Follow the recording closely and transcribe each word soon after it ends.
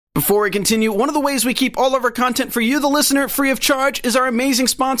Before we continue, one of the ways we keep all of our content for you, the listener, free of charge is our amazing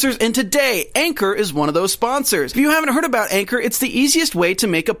sponsors, and today, Anchor is one of those sponsors. If you haven't heard about Anchor, it's the easiest way to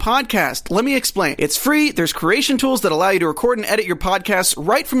make a podcast. Let me explain. It's free, there's creation tools that allow you to record and edit your podcasts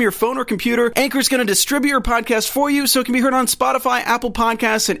right from your phone or computer. Anchor's going to distribute your podcast for you so it can be heard on Spotify, Apple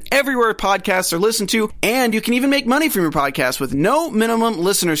Podcasts, and everywhere podcasts are listened to, and you can even make money from your podcast with no minimum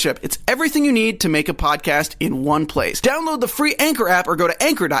listenership. It's everything you need to make a podcast in one place. Download the free Anchor app or go to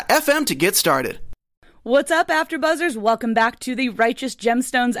anchor.fm to get started. What's up, AfterBuzzers? Welcome back to the Righteous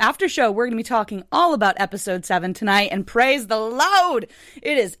Gemstones After Show. We're going to be talking all about Episode 7 tonight, and praise the Lord!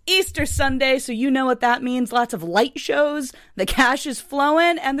 It is Easter Sunday, so you know what that means. Lots of light shows, the cash is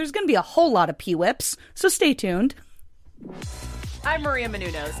flowing, and there's going to be a whole lot of P-Whips, so stay tuned. I'm Maria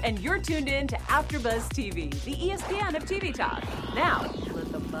Menounos, and you're tuned in to AfterBuzz TV, the ESPN of TV talk. Now,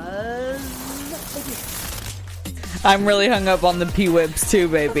 let the buzz begin. I'm really hung up on the P-Whips too,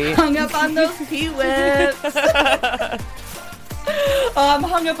 baby. Hung up on those P-Whips. I'm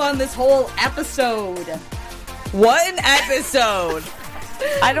hung up on this whole episode. What an episode!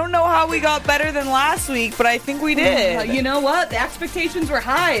 I don't know how we got better than last week, but I think we did. You know what? The expectations were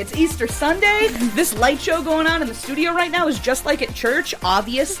high. It's Easter Sunday. This light show going on in the studio right now is just like at church,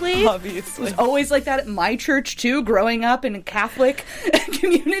 obviously. It was always like that at my church, too, growing up in a Catholic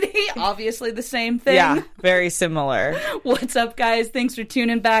community. Obviously the same thing. Yeah, very similar. What's up, guys? Thanks for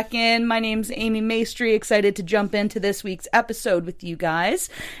tuning back in. My name's Amy Maestri. Excited to jump into this week's episode with you guys.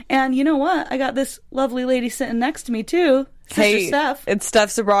 And you know what? I got this lovely lady sitting next to me, too. Sister Hey, Steph. it's Steph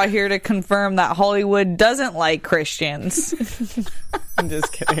Sabra here to confirm that Hollywood doesn't like Christians. I'm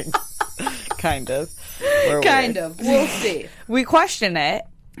just kidding. Kind of. Kind of. We'll see. We question it.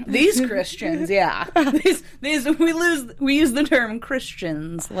 These Christians, yeah. These we use the term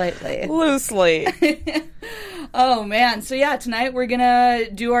Christians lightly. Loosely. Oh, man. So, yeah, tonight we're going to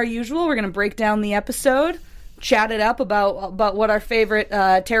do our usual. We're going to break down the episode. Chat it up about what our favorite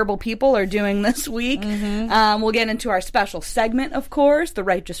terrible people are doing this week. We'll get into our special segment, of course, the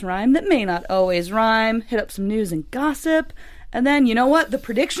Righteous Rhyme that may not always rhyme, hit up some news and gossip, and then, you know what, the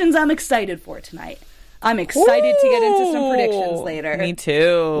predictions I'm excited for tonight. I'm excited to get into some predictions later. Me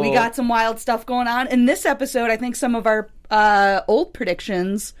too. We got some wild stuff going on. In this episode, I think some of our old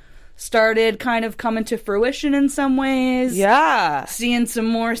predictions started kind of coming to fruition in some ways. Yeah. Seeing some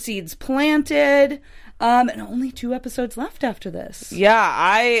more seeds planted. And only 2 episodes left after this. Yeah,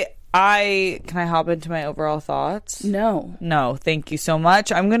 I can I hop into my overall thoughts? No, thank you so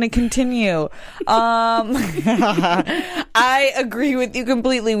much. I'm going to continue. I agree with you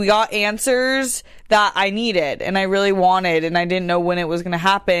completely. We got answers that I needed and I really wanted, and I didn't know when it was going to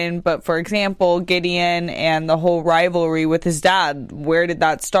happen. But for example, Gideon and the whole rivalry with his dad, where did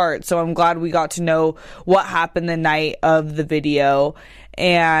that start? So I'm glad we got to know what happened the night of the video.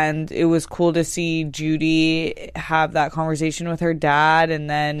 And it was cool to see Judy have that conversation with her dad. And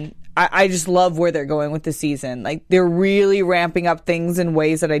then I just love where they're going with the season. Like, they're really ramping up things in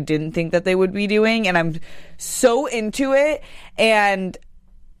ways that I didn't think that they would be doing. And I'm so into it. And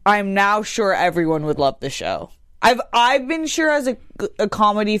I'm now sure everyone would love the show. I've been sure as a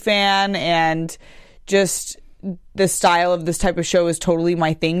comedy fan, and just the style of this type of show is totally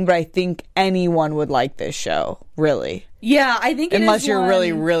my thing. But I think anyone would like this show, really. Yeah, I think it unless is you're one...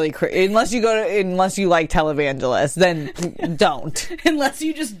 really unless you like televangelists, then don't. Unless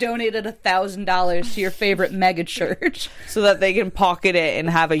you just donated $1,000 to your favorite mega church so that they can pocket it and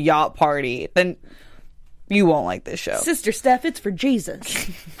have a yacht party, then you won't like this show. Sister Steph, it's for Jesus.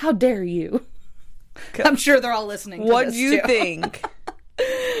 How dare you? I'm sure they're all listening to what this do you too. think?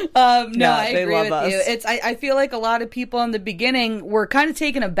 No, I agree with us. you. I feel like a lot of people in the beginning were kind of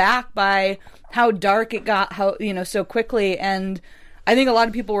taken aback by how dark it got, so quickly, and I think a lot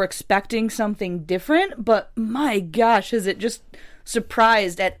of people were expecting something different, but my gosh, has it just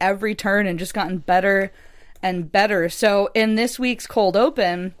surprised at every turn and just gotten better and better. So in this week's cold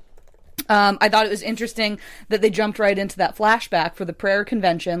open, I thought it was interesting that they jumped right into that flashback for the prayer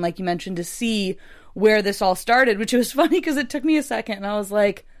convention, like you mentioned, to see where this all started, which was funny because it took me a second and I was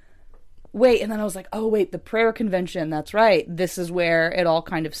like, wait, and then I was like, oh wait, the prayer convention, that's right, this is where it all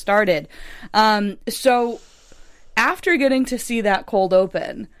kind of started. So after getting to see that cold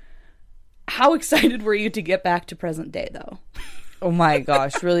open, how excited were you to get back to present day though? Oh my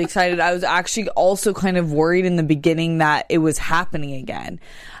gosh, really excited. I was actually also kind of worried in the beginning that it was happening again.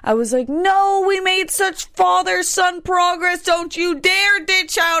 I was like, no, we made such father-son progress. Don't you dare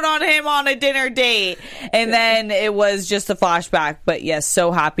ditch out on him on a dinner date. And then it was just a flashback. But yes,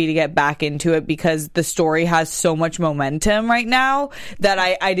 so happy to get back into it because the story has so much momentum right now that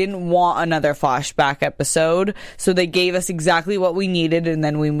I didn't want another flashback episode. So they gave us exactly what we needed and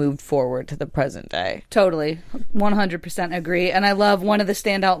then we moved forward to the present day. Totally. 100% agree. And I love one of the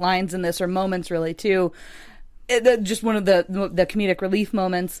standout lines in this, or moments really too. Just one of the comedic relief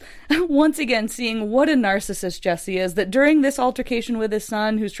moments. Once again, seeing what a narcissist Jesse is, that during this altercation with his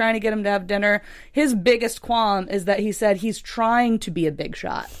son, who's trying to get him to have dinner, his biggest qualm is that he said he's trying to be a big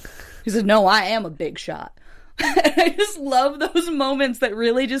shot. He said, no, I am a big shot. I just love those moments that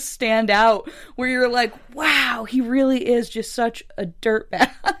really just stand out, where you're like, wow, he really is just such a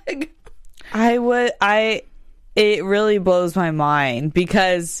dirtbag. It really blows my mind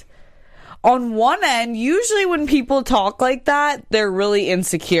because on one end, usually when people talk like that, they're really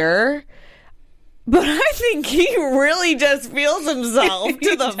insecure. But I think he really just feels himself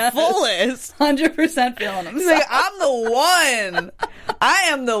to the fullest. 100% feeling himself. He's like, I'm the one. I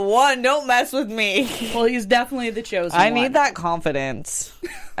am the one. Don't mess with me. Well, he's definitely the chosen one. I need that confidence.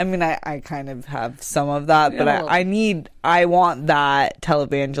 I mean, I kind of have some of that, but I want that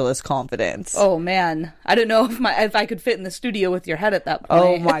televangelist confidence. Oh man, I don't know if I could fit in the studio with your head at that point.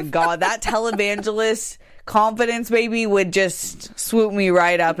 Oh my God, that televangelist confidence, baby, would just swoop me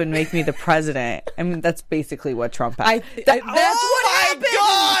right up and make me the president. I mean, that's basically what Trump had. That's what happened.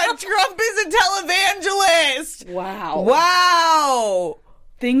 God, Trump is a televangelist. Wow.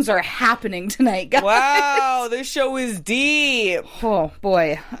 Things are happening tonight, guys. Wow, this show is deep. Oh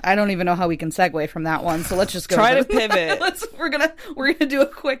boy, I don't even know how we can segue from that one. So let's just go. Try to pivot. We're gonna do a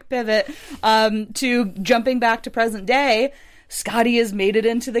quick pivot to jumping back to present day. Scotty has made it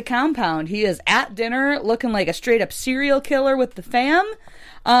into the compound. He is at dinner, looking like a straight up serial killer with the fam,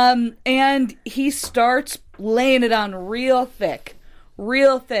 and he starts laying it on real thick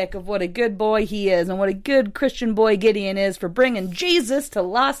of what a good boy he is and what a good Christian boy Gideon is for bringing Jesus to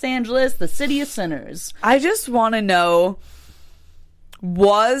Los Angeles, the city of sinners. I just want to know,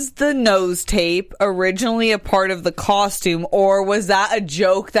 was the nose tape originally a part of the costume, or was that a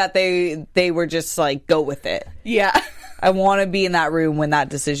joke that they were just like, go with it? Yeah. I want to be in that room when that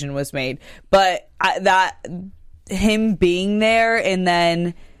decision was made. But him being there and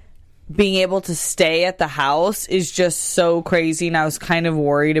then being able to stay at the house is just so crazy, and I was kind of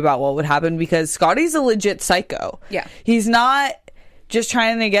worried about what would happen because Scotty's a legit psycho. Yeah. He's not just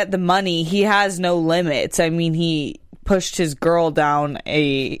trying to get the money. He has no limits. I mean, he pushed his girl down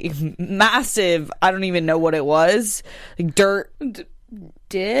a massive, I don't even know what it was, like dirt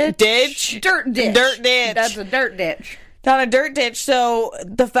ditch. Dirt ditch. That's a dirt ditch. Down a dirt ditch. So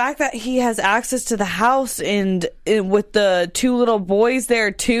the fact that he has access to the house and with the two little boys there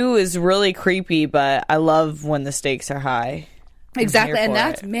too is really creepy, but I love when the stakes are high. Exactly. And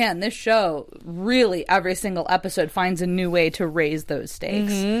that's, man, this show really, every single episode finds a new way to raise those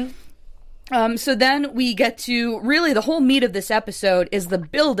stakes. Mm-hmm. So then we get to really the whole meat of this episode is the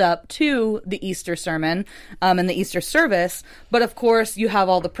build up to the Easter sermon and the Easter service. But of course, you have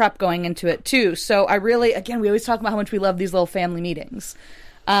all the prep going into it too. So I really, again, we always talk about how much we love these little family meetings.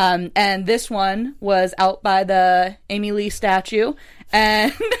 And this one was out by the Amy Lee statue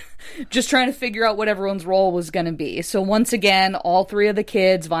and just trying to figure out what everyone's role was going to be. So once again, all three of the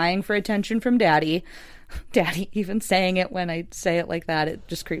kids vying for attention from Daddy. Daddy, even saying it when I say it like that, it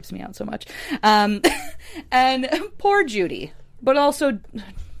just creeps me out so much. And poor Judy, but also,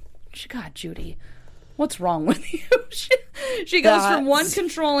 God, Judy, what's wrong with you? She goes from one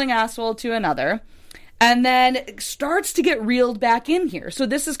controlling asshole to another, and then starts to get reeled back in here. So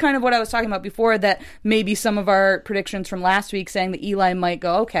this is kind of what I was talking about before, that maybe some of our predictions from last week saying that Eli might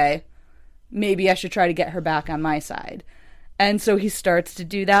go, okay, maybe I should try to get her back on my side. And so he starts to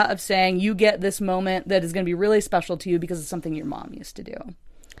do that, of saying, you get this moment that is going to be really special to you because it's something your mom used to do.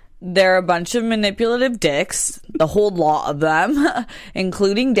 They're a bunch of manipulative dicks, the whole lot of them,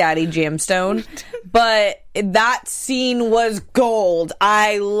 including Daddy Jamstone. But that scene was gold.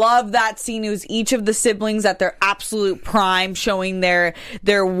 I love that scene. It was each of the siblings at their absolute prime, showing their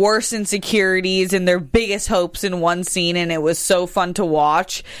worst insecurities and their biggest hopes in one scene. And it was so fun to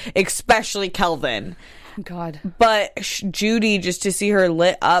watch, especially Kelvin. God. But Judy, just to see her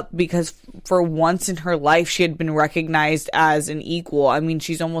lit up, because for once in her life she had been recognized as an equal. I mean,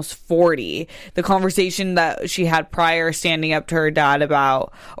 she's almost 40. The conversation that she had prior, standing up to her dad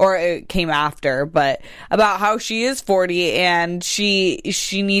about, or it came after, but about how she is 40 and she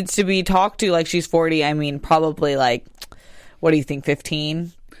needs to be talked to like she's 40. I mean, probably like what do you think,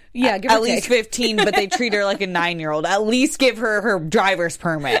 15? Yeah, give or at least take. 15, but they treat her like a 9-year-old. At least give her driver's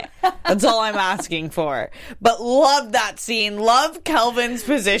permit. That's all I'm asking for. But love that scene. Love Kelvin's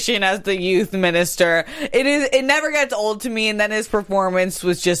position as the youth minister. It never gets old to me, and then his performance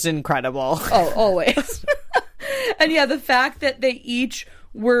was just incredible. Oh, always. And yeah, the fact that they each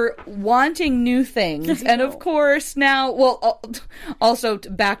were wanting new things. And of course now, well, also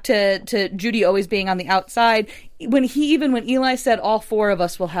back to Judy always being on the outside. When Eli said all 4 of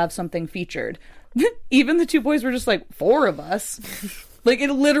us will have something featured, even the 2 boys were just like, 4 of us? Like,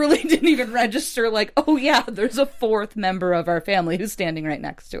 it literally didn't even register like, oh yeah, there's a 4th member of our family who's standing right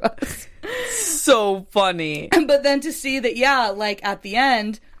next to us. So funny. But then to see that, yeah, like at the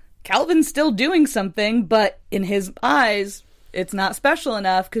end, Calvin's still doing something, but in his eyes, it's not special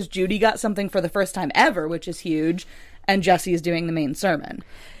enough because Judy got something for the first time ever, which is huge, and Jesse is doing the main sermon.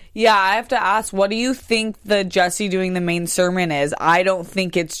 Yeah, I have to ask, what do you think the Jesse doing the main sermon is? I don't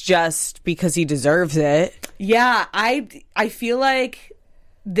think it's just because he deserves it. Yeah, I feel like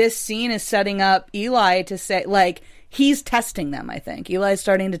this scene is setting up Eli to say, like, he's testing them, I think. Eli's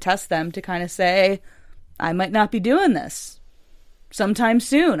starting to test them to kind of say, I might not be doing this sometime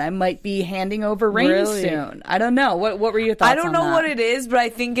soon. I might be handing over reins soon. I don't know. What were your thoughts on that? I don't know what it is, but I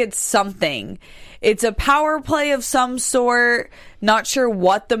think it's something. It's a power play of some sort. Not sure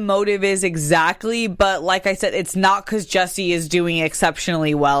what the motive is exactly, but like I said, it's not because Jesse is doing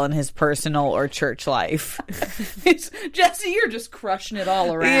exceptionally well in his personal or church life. Jesse, you're just crushing it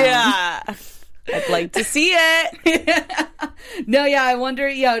all around. Yeah. I'd like to see it. No, yeah, I wonder,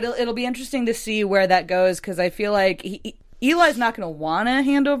 yeah, it'll be interesting to see where that goes, because I feel like Eli's not going to want to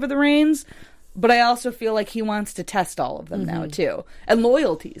hand over the reins, but I also feel like he wants to test all of them now, too. And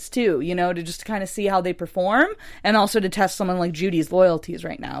loyalties, too, you know, to just kind of see how they perform, and also to test someone like Judy's loyalties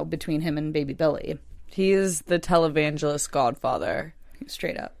right now between him and Baby Billy. He is the televangelist godfather.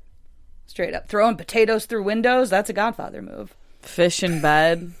 Straight up. Straight up. Throwing potatoes through windows, that's a godfather move. Fish in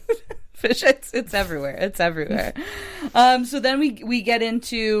bed. Fish, it's everywhere. It's everywhere. So then we get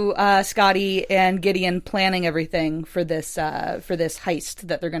into Scotty and Gideon planning everything for this heist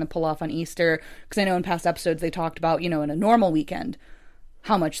that they're going to pull off on Easter. Because I know in past episodes they talked about, you know, in a normal weekend,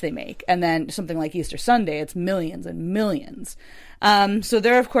 how much they make. And then something like Easter Sunday, it's millions and millions. So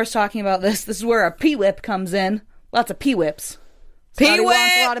they're, of course, talking about this. This is where a P-whip comes in. Lots of P-whips. Scotty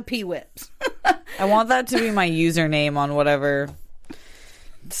wants a lot of P-whips. I want that to be my username on whatever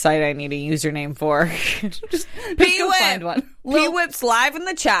site I need a username for. just go find one. P-whips live in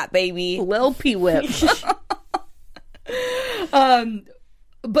the chat, baby. Lil P-whip.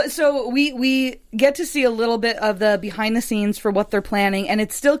 But so we get to see a little bit of the behind the scenes for what they're planning, and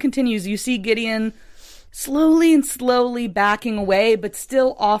it still continues. You see Gideon slowly backing away, but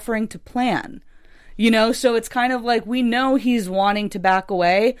still offering to plan. You know, so it's kind of like we know he's wanting to back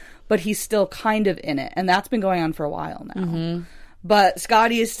away, but he's still kind of in it, and that's been going on for a while now. Mm-hmm. But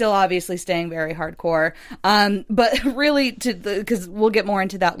Scotty is still obviously staying very hardcore. But really, because we'll get more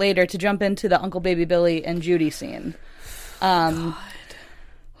into that later, to jump into the Uncle Baby Billy and Judy scene. Oh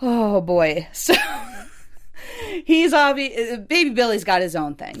boy. So he's Baby Billy's got his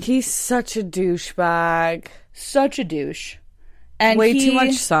own thing. He's such a douchebag. Such a douche. And way too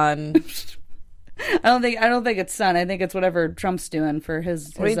much sun. I don't think it's sun. I think it's whatever Trump's doing for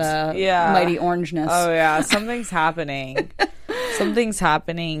his mighty orangeness. Oh yeah, something's happening. Something's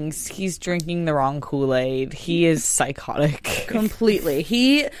happening. He's drinking the wrong Kool-Aid. He is psychotic.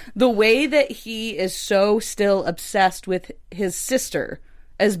 Completely. The way that he is so still obsessed with his sister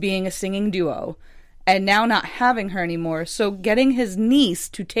as being a singing duo, and now not having her anymore, so getting his niece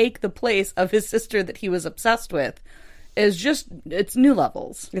to take the place of his sister that he was obsessed with is just, it's new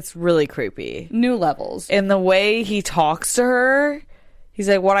levels. It's really creepy. New levels. And the way he talks to her, he's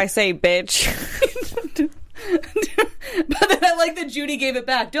like, "What I say, bitch?" But then I like that Judy gave it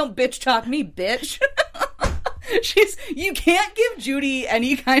back. Don't bitch talk me, bitch. You can't give Judy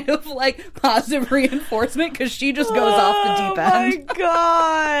any kind of like positive reinforcement because she just goes off the deep end. Oh my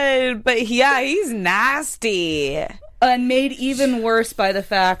god. But yeah, he's nasty. And made even worse by the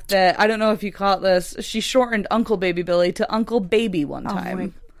fact that, I don't know if you caught this, she shortened Uncle Baby Billy to Uncle Baby one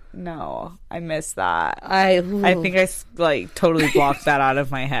time. No, I missed that. I think I totally blocked that out of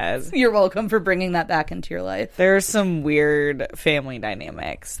my head. You're welcome for bringing that back into your life. There's some weird family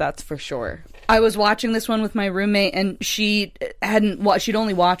dynamics, that's for sure. I was watching this one with my roommate, and she'd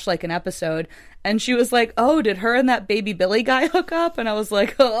only watched like an episode, and she was like, "Oh, did her and that Baby Billy guy hook up?" And I was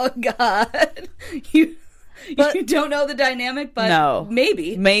like, "Oh God, you don't know the dynamic, but no,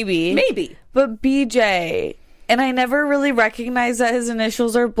 maybe." But BJ. And I never really recognized that his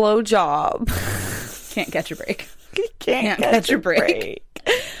initials are blowjob. Can't catch a break. He can't catch a break.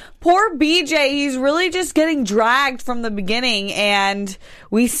 Poor BJ, he's really just getting dragged from the beginning, and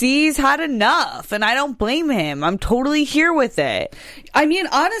we see he's had enough, and I don't blame him. I'm totally here with it. I mean,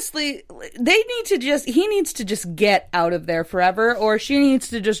 honestly, he needs to just get out of there forever, or she needs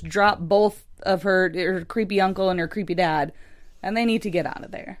to just drop both of her creepy uncle and her creepy dad, and they need to get out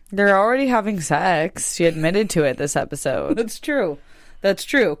of there. They're already having sex. She admitted to it this episode. That's true.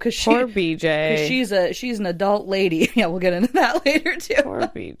 Cause poor BJ. She's an adult lady. Yeah, we'll get into that later too. Poor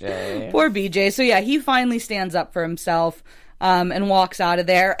BJ. Poor BJ. So yeah, he finally stands up for himself, and walks out of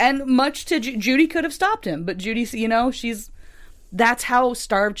there. And much to Judy could have stopped him, but Judy, that's how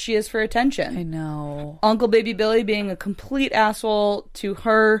starved she is for attention. I know. Uncle Baby Billy being a complete asshole to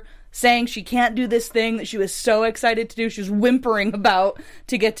her, saying she can't do this thing that she was so excited to do. She was whimpering about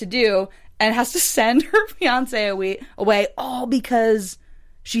to get to do. And has to send her fiance away all because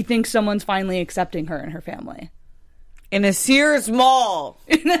she thinks someone's finally accepting her and her family. In a Sears mall,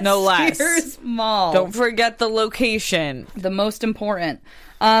 no less. Sears mall. Don't forget the location. The most important.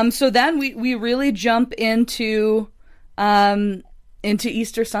 So then we really jump into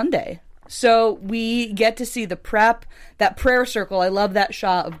Easter Sunday. So we get to see the prep, that prayer circle. I love that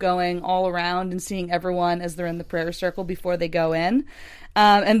shot of going all around and seeing everyone as they're in the prayer circle before they go in.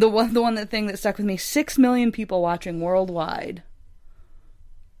 And the thing that stuck with me, 6 million people watching worldwide.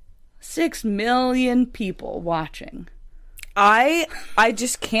 6 million people watching. I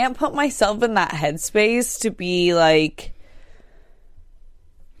just can't put myself in that headspace to be like,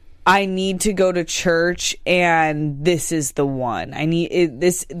 I need to go to church and this is the one.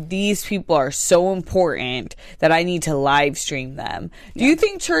 These people are so important that I need to live stream them. Do you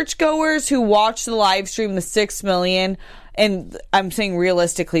think churchgoers who watch the live stream, the 6 million, and I'm saying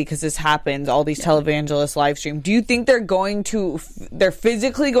realistically because this happens, all these televangelists live stream, do you think they're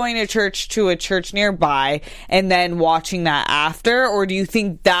physically going to a church nearby and then watching that after, or do you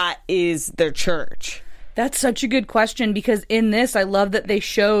think that is their church? That's such a good question, because in this, I love that they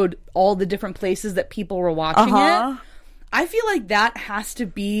showed all the different places that people were watching it. I feel like that has to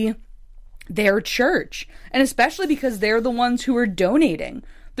be their church, and especially because they're the ones who are donating.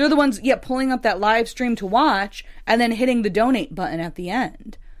 They're the ones, pulling up that live stream to watch and then hitting the donate button at the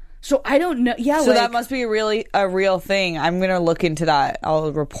end. So I don't know. Yeah, so that must be a real thing. I'm going to look into that.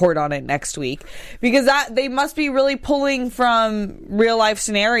 I'll report on it next week, because they must be really pulling from real life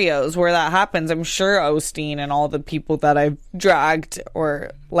scenarios where that happens. I'm sure Osteen and all the people that I've dragged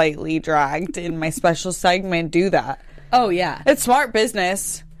or lightly dragged in my special segment do that. Oh yeah. It's smart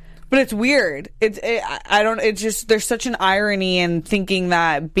business. But it's weird. It's just, there's such an irony in thinking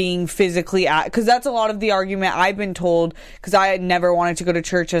that being physically because that's a lot of the argument I've been told, because I had never wanted to go to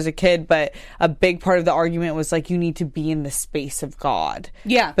church as a kid, but a big part of the argument was like, you need to be in the space of God.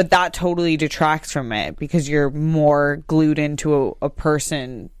 Yeah. But that totally detracts from it, because you're more glued into a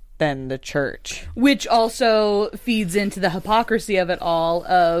person than the church. Which also feeds into the hypocrisy of it all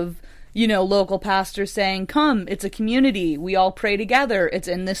of, local pastors saying, come, it's a community. We all pray together. It's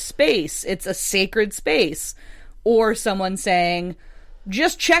in this space. It's a sacred space. Or someone saying,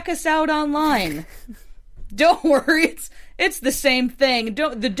 just check us out online. Don't worry. It's the same thing.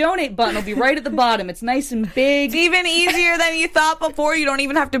 The donate button will be right at the bottom. It's nice and big. It's even easier than you thought before. You don't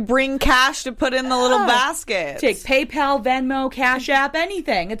even have to bring cash to put in the little basket. Take PayPal, Venmo, Cash App,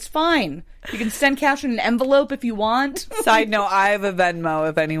 anything. It's fine. You can send cash in an envelope if you want. Side note, I have a Venmo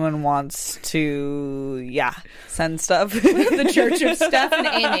if anyone wants to, send stuff. The Church of Steph and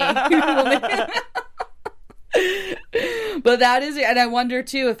Amy. But that is it. And I wonder,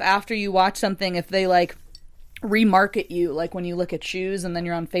 too, if after you watch something, if they, remarket you, when you look at shoes and then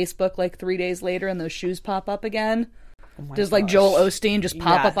you're on Facebook, 3 days later and those shoes pop up again. Does Joel Osteen just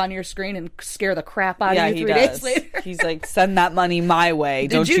pop up on your screen and scare the crap out of you 3 days later? He's like, send that money my way.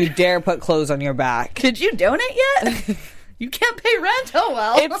 Don't you dare put clothes on your back. Did you donate yet? You can't pay rent? Oh,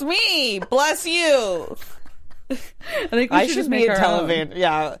 well. It's me. Bless you. I think we should just make our own.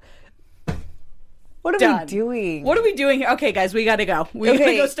 Yeah. What are we doing? What are we doing here? Okay, guys, we gotta go. We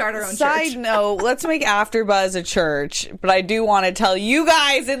gotta go start our own church. Side note, let's make AfterBuzz a church. But I do want to tell you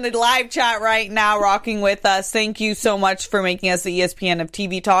guys in the live chat right now, rocking with us, thank you so much for making us the ESPN of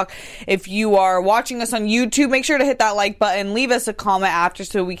TV Talk. If you are watching us on YouTube, make sure to hit that like button. Leave us a comment after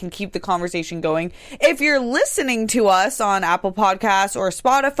so we can keep the conversation going. If you're listening to us on Apple Podcasts or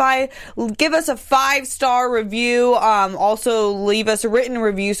Spotify, give us a 5-star review. Also, leave us a written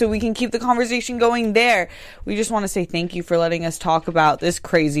review so we can keep the conversation going there. We just want to say thank you for letting us talk about this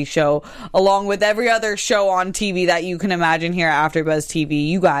crazy show along with every other show on TV that you can imagine here at AfterBuzz TV.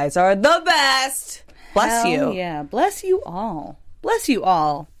 You guys are the best. Bless you. Yeah, bless you all. Bless you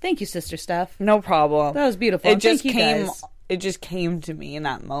all. Thank you, Sister Steph. No problem. That was beautiful. It And just thank you came. guys. It just came to me in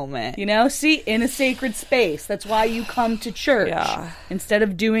that moment. You know, see, in a sacred space. That's why you come to church instead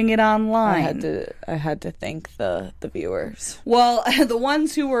of doing it online. I had to thank the viewers. Well, the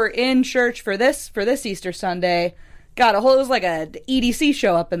ones who were in church for this Easter Sunday got it was like a EDC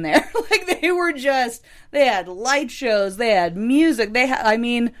show up in there. Like they had light shows, they had music,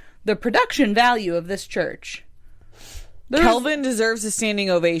 the production value of this church. Kelvin deserves a standing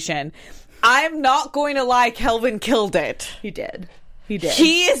ovation. I'm not going to lie, Kelvin killed it. He did.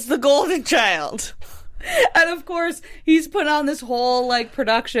 He is the golden child. And of course, he's put on this whole like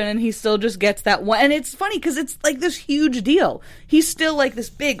production, and he still just gets that one. And it's funny because it's like this huge deal. He's still like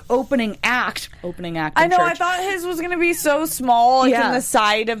this big opening act. I know. Church. I thought his was going to be so small, like in the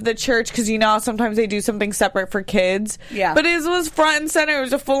side of the church, because you know sometimes they do something separate for kids. Yeah, but his was front and center. It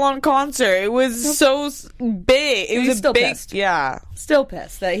was a full-on concert. It was so big. It was still big. Pissed. Yeah, still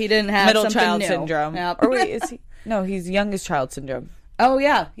pissed that he didn't have middle something child new. syndrome. Yep. Or wait, is he? No, he's youngest child syndrome. Oh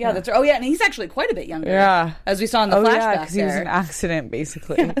yeah, that's right. Oh yeah, and he's actually quite a bit younger. Yeah, as we saw in the flashback. because he was an accident,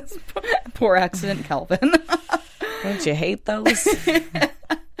 basically. Poor accident, Kelvin. Don't you hate those?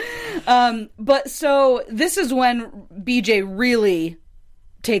 But so this is when BJ really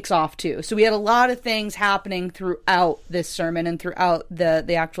takes off too. So we had a lot of things happening throughout this sermon and throughout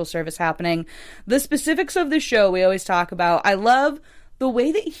the actual service happening. The specifics of the show we always talk about. I love the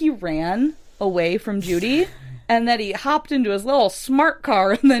way that he ran away from Judy. And that he hopped into his little smart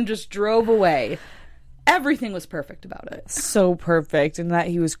car and then just drove away. Everything was perfect about it. So perfect. And that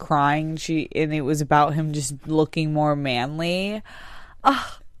he was crying. And it was about him just looking more manly.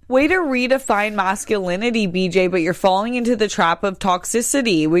 Way to redefine masculinity, BJ, but you're falling into the trap of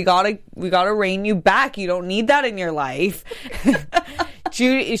toxicity. We gotta rein you back. You don't need that in your life.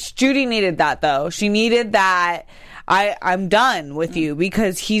 Judy needed that though. She needed that. I'm done with you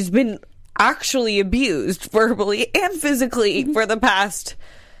because he's been actually abused verbally and physically for the past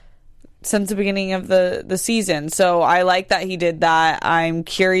since the beginning of the season. So I like that he did that. I'm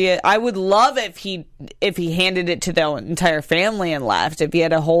curious. I would love if he handed it to the entire family and left, if he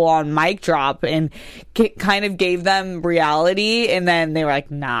had a whole on mic drop and kind of gave them reality, and then they were like,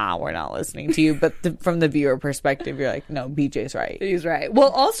 nah, we're not listening to you. But from the viewer perspective, you're like, no, BJ's right. He's right. Well,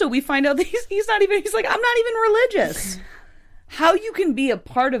 also we find out that he's like, I'm not even religious. How you can be a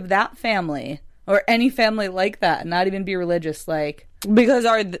part of that family or any family like that and not even be religious, like... Because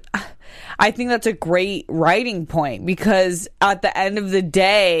I think that's a great writing point, because at the end of the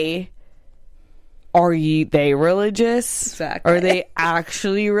day, are they religious? Exactly. Are they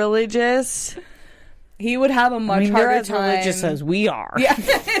actually religious? He would have a much harder as time. religious as we are. Yeah.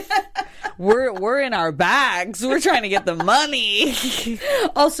 We're in our bags. We're trying to get the money.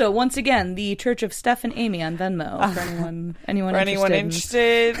 Also, once again, the Church of Steph and Amy on Venmo for anyone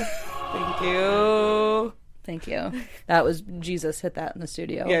interested. Thank you. Thank you. That was Jesus hit that in the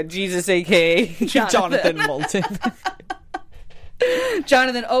studio. Yeah, Jesus, aka Jonathan Moulton.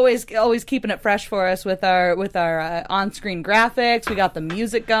 Jonathan always keeping it fresh for us with our on-screen graphics. We got the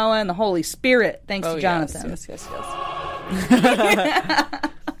music going, the Holy Spirit. Thanks to Jonathan. Yes.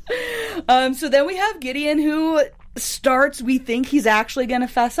 So then we have Gideon, who we think he's actually going to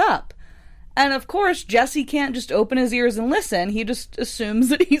fess up. And of course, Jesse can't just open his ears and listen. He just assumes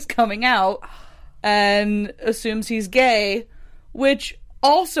that he's coming out and assumes he's gay, which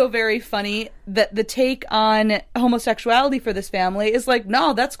also very funny that the take on homosexuality for this family is like,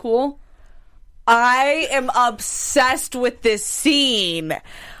 no, that's cool. I am obsessed with this scene.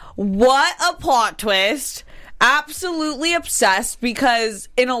 What a plot twist. Absolutely obsessed, because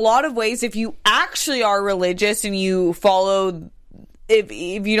in a lot of ways, if you actually are religious and you follow, if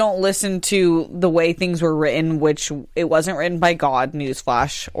you don't listen to the way things were written, which it wasn't written by God,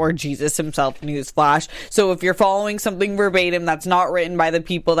 newsflash, or Jesus himself, newsflash. So if you're following something verbatim that's not written by the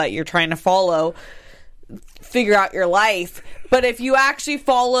people that you're trying to follow, figure out your life. But if you actually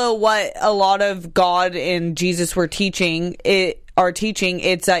follow what a lot of God and Jesus were teaching,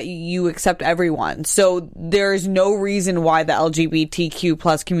 it's that you accept everyone. So there's no reason why the LGBTQ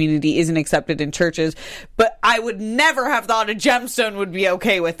plus community isn't accepted in churches. But I would never have thought a gemstone would be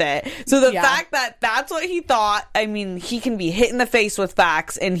okay with it. So the fact that that's what he thought, I mean, he can be hit in the face with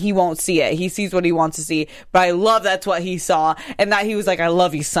facts and he won't see it. He sees what he wants to see. But I love that's what he saw. And that he was like, I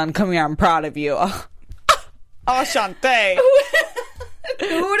love you, son. Come here. I'm proud of you. Oh, Shantae.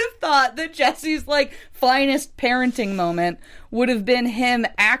 Who would have thought that Jesse's finest parenting moment would have been him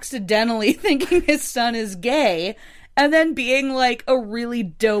accidentally thinking his son is gay and then being a really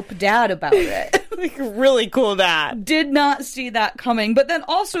dope dad about it? Really cool dad. Did not see that coming. But then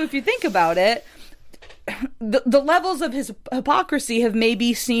also, if you think about it, the levels of his hypocrisy have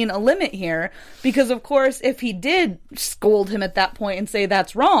maybe seen a limit here, because of course if he did scold him at that point and say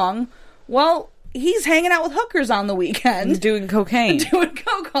that's wrong, well, he's hanging out with hookers on the weekend doing cocaine, doing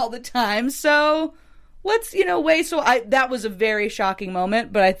coke all the time. So let's that was a very shocking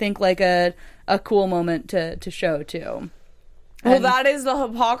moment, but I think like a cool moment to show too. Well, that is the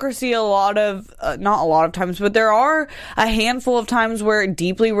hypocrisy not a lot of times, but there are a handful of times where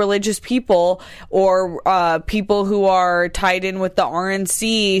deeply religious people or people who are tied in with the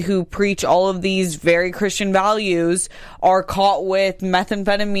RNC who preach all of these very Christian values are caught with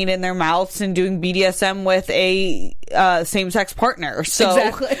methamphetamine in their mouths and doing BDSM with a same-sex partner. So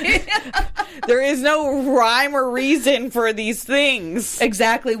exactly. There is no rhyme or reason for these things.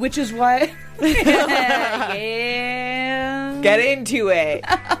 Exactly, which is why... yeah. Get into it.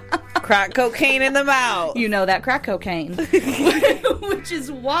 Crack cocaine in the mouth. You know that crack cocaine. Which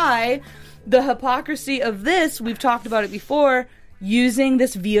is why the hypocrisy of this, we've talked about it before, using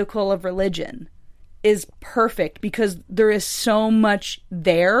this vehicle of religion is perfect, because there is so much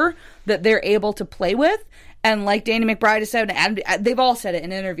there that they're able to play with. And like Danny McBride has said, and they've all said it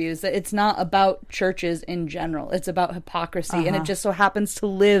in interviews, that it's not about churches in general. It's about hypocrisy. And it just so happens to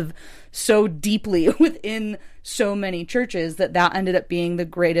live so deeply within so many churches that ended up being the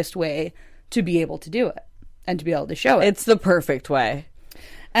greatest way to be able to do it and to be able to show it. It's the perfect way.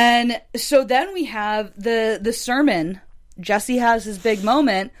 And so then we have the sermon. Jesse has his big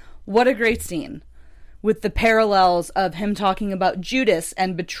moment. What a great scene, with the parallels of him talking about Judas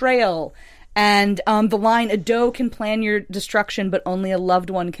and betrayal. And the line, a doe can plan your destruction, but only a loved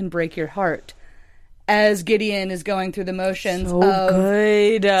one can break your heart. As Gideon is going through the motions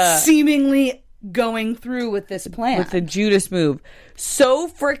of seemingly going through with this plan. With the Judas move. So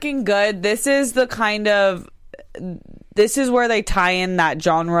freaking good. This is where they tie in that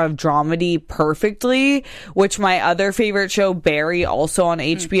genre of dramedy perfectly, which my other favorite show, Barry, also on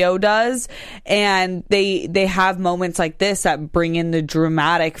HBO does. And they have moments like this that bring in the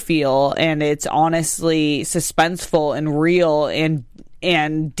dramatic feel, and it's honestly suspenseful and real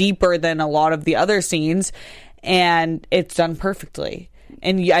and deeper than a lot of the other scenes, and it's done perfectly.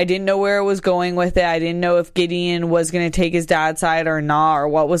 And I didn't know where it was going with it. I didn't know if Gideon was going to take his dad's side or not, or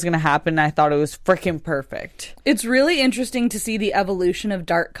what was going to happen. I thought it was freaking perfect. It's really interesting to see the evolution of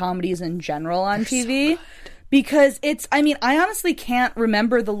dark comedies in general on TV. So because I honestly can't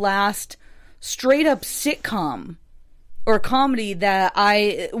remember the last straight up sitcom or comedy that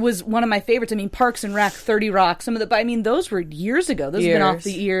was one of my favorites. I mean, Parks and Rec, 30 Rock, those were years ago. Those have been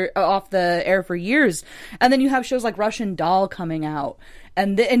off the air for years. And then you have shows like Russian Doll coming out.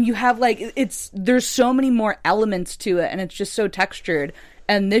 And you have there's so many more elements to it, and it's just so textured.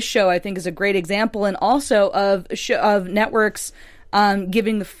 And this show, I think, is a great example, and also of networks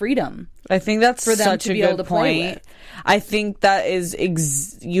giving the freedom. I think that's for them such to a be good able to play point. with. I think that is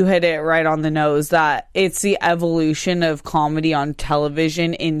you hit it right on the nose, that it's the evolution of comedy on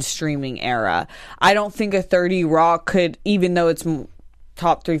television in streaming era. I don't think a 30 Rock could, even though it's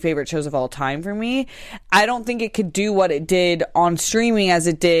top 3 favorite shows of all time for me, I don't think it could do what it did on streaming as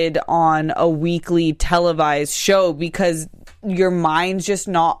it did on a weekly televised show, because your mind's just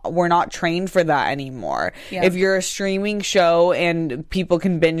we're not trained for that anymore. Yeah. If you're a streaming show and people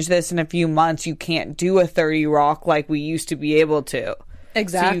can binge this in a few months, you can't do a 30 Rock like we used to be able to.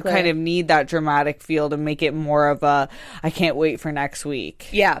 Exactly. So you kind of need that dramatic feel to make it more of a, I can't wait for next week.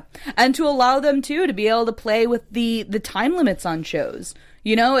 Yeah. And to allow them, too, to be able to play with the time limits on shows.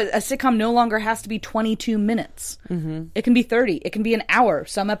 You know, a sitcom no longer has to be 22 minutes. Mm-hmm. It can be 30. It can be an hour.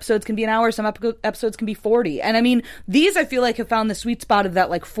 Some episodes can be an hour. Some episodes can be 40. And I mean, these I feel like have found the sweet spot of that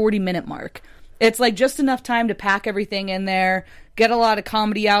 40-minute mark. It's just enough time to pack everything in there, get a lot of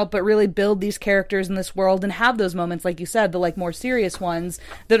comedy out, but really build these characters in this world and have those moments, like you said, the more serious ones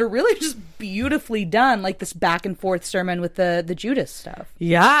that are really just beautifully done, like this back and forth sermon with the Judas stuff.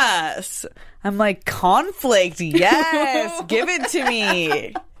 Yes. I'm conflict. Yes. Give it to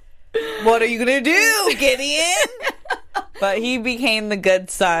me. What are you going to do, Gideon? But he became the good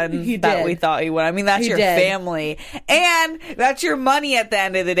son that we thought he would. I mean, that's your family. And that's your money at the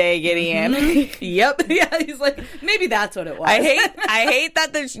end of the day, Gideon. Mm-hmm. Yep. Yeah, he's maybe that's what it was. I hate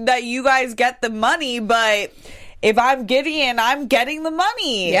that you guys get the money, but if I'm Gideon, I'm getting the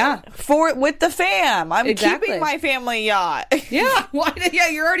money. Yeah. With the fam. I'm keeping my family yacht. Yeah. Why? Yeah,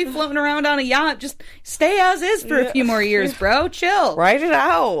 you're already floating around on a yacht. Just stay as is for a few more years, bro. Chill. Write it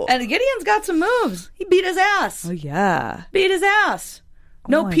out. And Gideon's got some moves. He beat his ass. Oh, yeah. Beat his ass.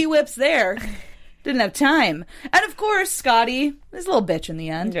 No P-whips there. Didn't have time. And of course, Scotty is a little bitch in the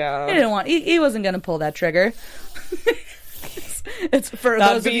end. Yeah. He didn't want. He wasn't going to pull that trigger. It's for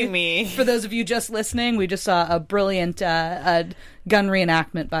That'd those of be you, me. For those of you just listening, we just saw a brilliant gun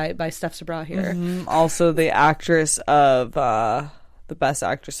reenactment by Steph Sabra here. Also, the actress of the best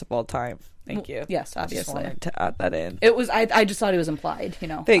actress of all time. Thank you. Yes, I just obviously. wanted to add that in. It was. I just thought it was implied.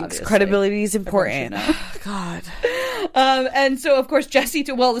 Thanks. Obviously. Credibility is important. Everyone should God. And so, of course, Jesse.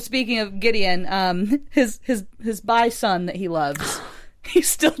 Speaking of Gideon, his bi son that he loves, he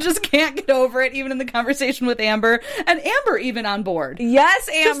still just can't get over it, even in the conversation with Amber, and Amber even on board. Yes,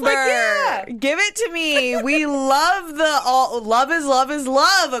 Amber. Just like, yeah. Give it to me. We love love is love is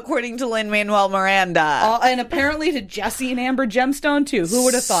love, according to Lin-Manuel Miranda. And apparently to Jesse and Amber Gemstone too. Who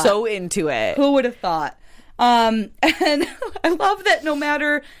would have thought? So into it. Who would have thought? And I love that no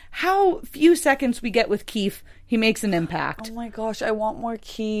matter how few seconds we get with Keith, he makes an impact. Oh my gosh, I want more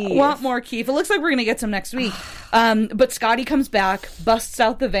Keith. It looks like we're going to get some next week. But Scotty comes back, busts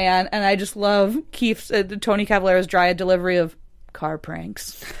out the van, and I just love Keith's, Tony Cavalera's dry delivery of car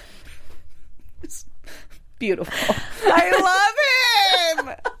pranks. It's beautiful. I love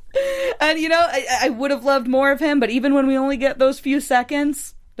him! And, I would have loved more of him, but even when we only get those few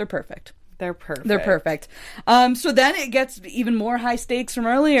seconds, they're perfect. They're perfect. They're perfect. So then it gets even more high stakes from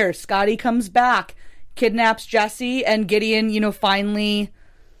earlier. Scotty comes back, kidnaps Jesse, and Gideon, finally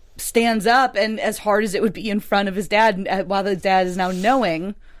stands up, and as hard as it would be in front of his dad, while his dad is now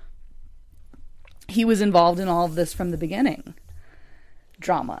knowing he was involved in all of this from the beginning.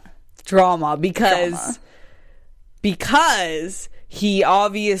 Drama because he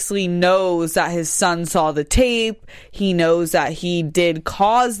obviously knows that his son saw the tape. He knows that he did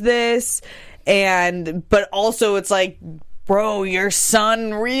cause this, but also it's like, bro, your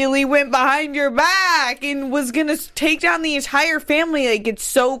son really went behind your back and was gonna take down the entire family. Like, it's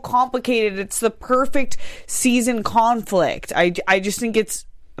so complicated. It's the perfect season conflict. I just think it's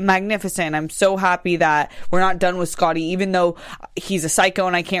magnificent. I'm so happy that we're not done with Scotty. Even though he's a psycho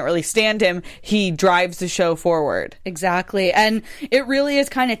and I can't really stand him, he drives the show forward. Exactly. And it really is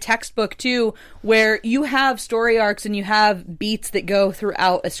kind of textbook too, where you have story arcs and you have beats that go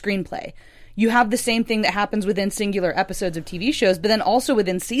throughout a screenplay. You have the same thing that happens within singular episodes of TV shows, but then also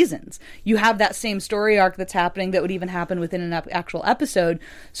within seasons. You have that same story arc that's happening that would even happen within an actual episode.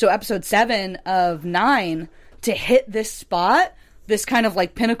 So episode 7 of 9, to hit this spot, this kind of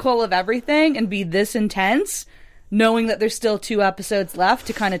like pinnacle of everything, and be this intense, knowing that there's still 2 episodes left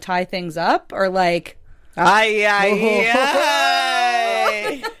to kind of tie things up, or like... Ay, ay,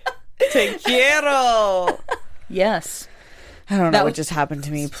 ay. Te quiero. Yes. I don't know what just happened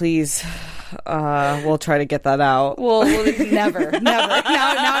to me. Please, we'll try to get that out. Well, never. Now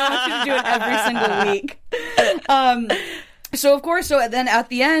I want you to do it every single week. So of course, then at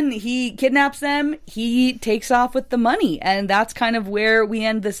the end, he kidnaps them. He takes off with the money, and that's kind of where we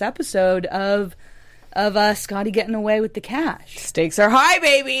end this episode of Scotty getting away with the cash. Stakes are high,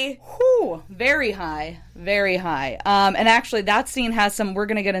 baby. Whew, very high. Very high. And actually, that scene has some... We're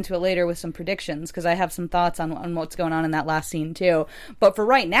going to get into it later with some predictions, because I have some thoughts on what's going on in that last scene, too. But for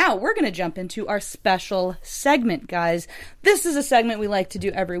right now, we're going to jump into our special segment, guys. This is a segment we like to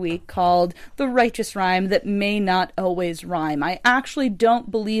do every week called The Righteous Rhyme That May Not Always Rhyme. I actually don't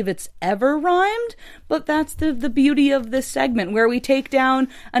believe it's ever rhymed, but that's the beauty of this segment, where we take down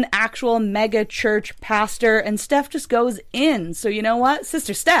an actual mega church pastor, and Steph just goes in. So you know what?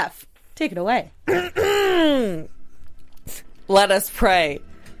 Sister Steph, take it away. Let us pray.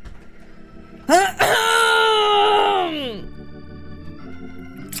 An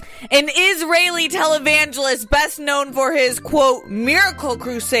Israeli televangelist best known for his, quote, miracle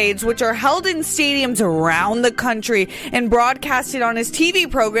crusades, which are held in stadiums around the country and broadcasted on his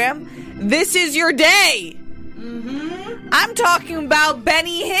TV program, This Is Your Day. I'm talking about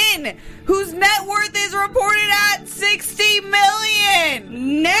Benny Hinn, whose net worth is reported at $60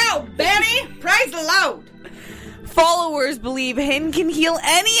 million. Now, Benny, praise the Lord. Followers believe Hinn can heal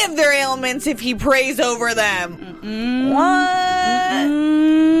any of their ailments if he prays over them. What?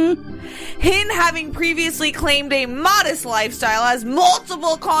 Hinn, having previously claimed a modest lifestyle, has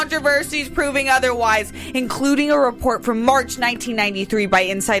multiple controversies proving otherwise, including a report from March 1993 by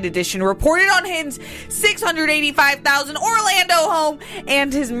Inside Edition reported on Hinn's $685,000 Orlando home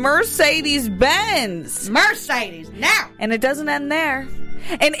and his Mercedes-Benz. Mercedes, now! And it doesn't end there.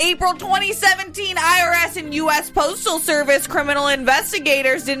 In April 2017, IRS and U.S. Postal Service criminal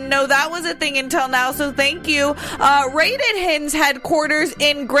investigators didn't know that was a thing until now, so thank you. Raided Hinn's headquarters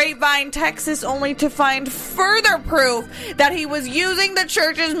in Grapevine, Texas, only to find further proof that he was using the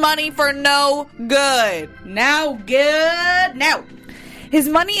church's money for no good. Now good, now. His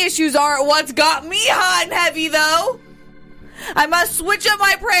money issues aren't what's got me hot and heavy, though. I must switch up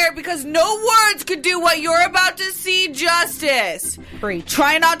my prayer because no words could do what you're about to see, Justice. Preach.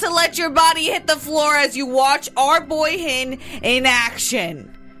 Try not to let your body hit the floor as you watch our boy Hin in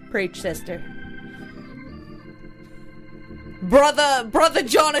action. Preach, sister. Brother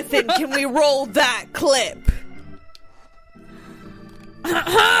Jonathan, can we roll that clip?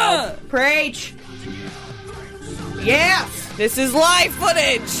 Preach. Yes. This is live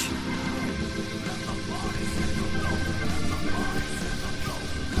footage.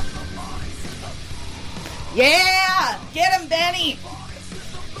 Yeah. Get him, Benny.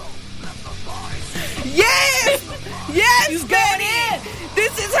 Yes! Yes, He's Benny! going in.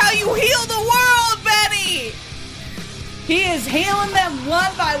 This is how you heal the world, Benny! He is healing them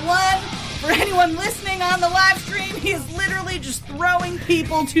one by one. For anyone listening on the live stream, he is literally just throwing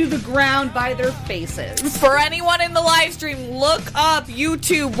people to the ground by their faces. For anyone in the live stream, look up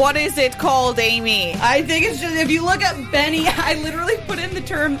YouTube. What is it called, Amy? I think it's just, if you look up Benny, I literally put in the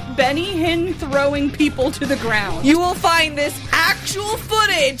term Benny Hinn throwing people to the ground. You will find this actual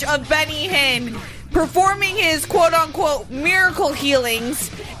footage of Benny Hinn performing his quote-unquote miracle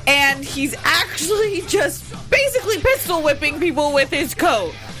healings, and he's actually just basically pistol whipping people with his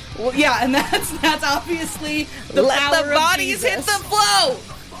coat. Well, yeah, and that's obviously the Let power the bodies of hit Jesus. the flow.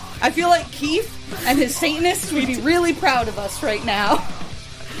 I feel like Keith and his Satanists would be really proud of us right now.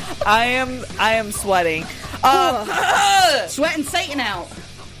 I am sweating. Sweating Satan out.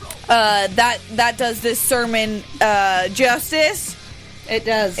 That does this sermon justice. It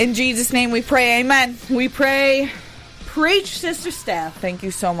does. In Jesus' name we pray, amen. We pray. Preach, Sister Steph. Thank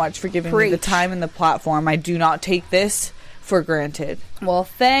you so much for giving me the time and the platform. I do not take this for granted. Well,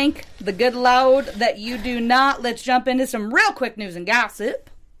 thank the good Lord that you do not. Let's jump into some real quick news and gossip.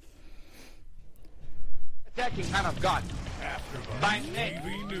 Attacking Son of God. By name.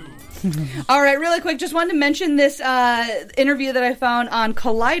 All right, really quick, just wanted to mention this interview that I found on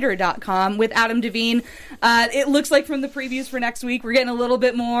Collider.com with Adam Devine. It looks like from the previews for next week, we're getting a little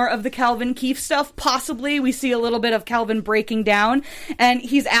bit more of the Calvin Keith stuff. Possibly we see a little bit of Calvin breaking down, and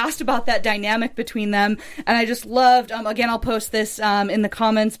he's asked about that dynamic between them, and I just loved, again, I'll post this in the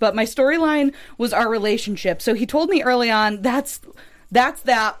comments, but my storyline was our relationship. So he told me early on, the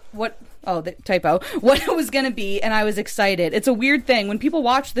typo, what it was going to be, and I was excited. It's a weird thing. When people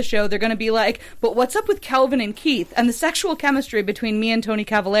watch the show, they're going to be like, but what's up with Calvin and Keith? And the sexual chemistry between me and Tony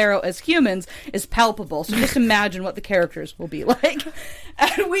Cavallero as humans is palpable. So just imagine what the characters will be like.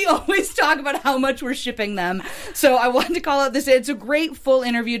 And we always talk about how much we're shipping them. So I wanted to call out this. It's a great full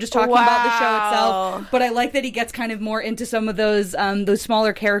interview just talking about the show itself. But I like that he gets kind of more into some of those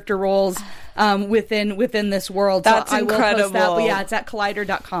smaller character roles within this world. That's so I will incredible. post that. But yeah, it's at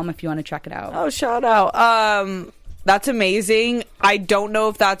Collider.com if you want to check it out. Oh, shout out. That's amazing. I don't know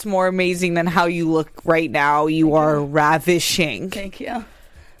if that's more amazing than how you look right now. You are ravishing. Thank you.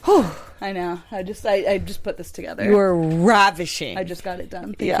 I know. I just put this together. You are ravishing. I just got it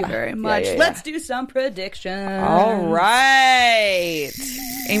done. Thank you very much. Yeah. Let's do some predictions. All right.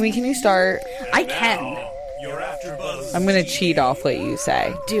 Amy, can you start? I can. I'm going to cheat off what you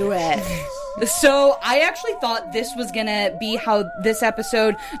say. Do it. So I actually thought this was going to be how this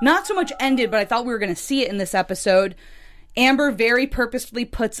episode not so much ended, but I thought we were going to see it in this episode. Amber very purposefully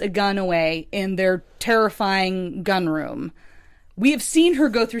puts a gun away in their terrifying gun room. We have seen her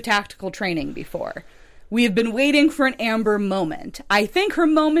go through tactical training before. We have been waiting for an Amber moment. I think her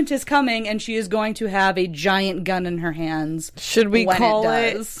moment is coming, and she is going to have a giant gun in her hands. Should we when call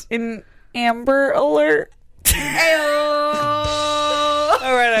it an Amber alert?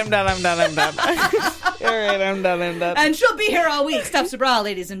 All right, I'm done. All right, I'm done. And she'll be here all week. Steph Sabra,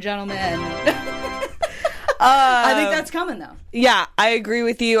 ladies and gentlemen. I think that's coming, though. Yeah, I agree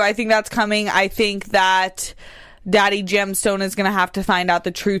with you. I think that's coming. I think that Daddy Gemstone is going to have to find out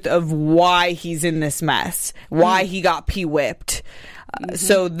the truth of why he's in this mess, why he got P-whipped.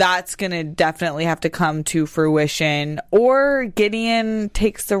 So that's going to definitely have to come to fruition. Or Gideon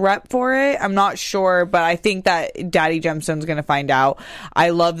takes the rep for it. I'm not sure, but I think that Daddy Gemstone's going to find out. I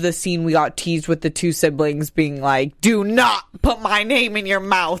love the scene we got teased with the two siblings being like, do not put my name in your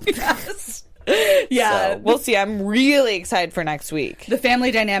mouth. Yes. Yeah. So we'll see. I'm really excited for next week. The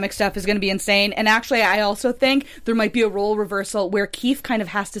family dynamic stuff is going to be insane. And actually, I also think there might be a role reversal where Keith kind of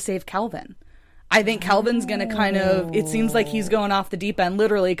has to save Calvin. I think Calvin's going to kind of, it seems like he's going off the deep end,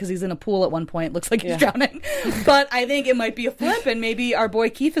 literally, because he's in a pool at one point. Looks like he's drowning. But I think it might be a flip, and maybe our boy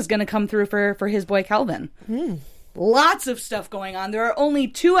Keith is going to come through for his boy Calvin. Lots of stuff going on. There are only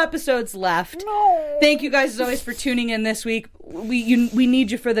 2 episodes left. No. Thank you guys as always for tuning in this week. We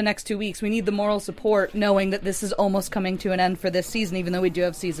need you for the next 2 weeks. We need the moral support knowing that this is almost coming to an end for this season, even though we do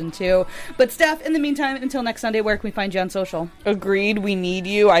have season 2. But Steph, in the meantime, until next Sunday, where can we find you on social? Agreed. We need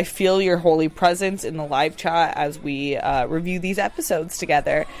you. I feel your holy presence in the live chat as we review these episodes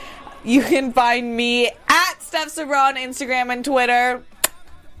together. You can find me at Steph Sabra on Instagram and Twitter.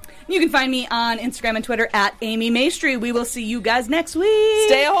 You can find me on Instagram and Twitter at Amy Maestri. We will see you guys next week.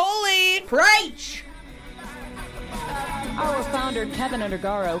 Stay holy. Preach! Our founder, Kevin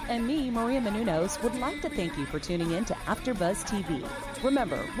Undergaro, and me, Maria Menounos, would like to thank you for tuning in to AfterBuzz TV.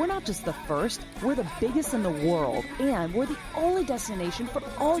 Remember, we're not just the first, we're the biggest in the world, and we're the only destination for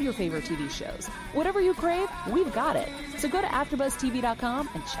all your favorite TV shows. Whatever you crave, we've got it. So go to AfterBuzzTV.com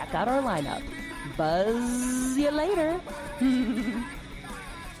and check out our lineup. Buzz you later.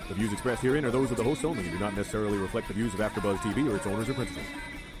 The views expressed herein are those of the host only and do not necessarily reflect the views of AfterBuzz TV or its owners or principals.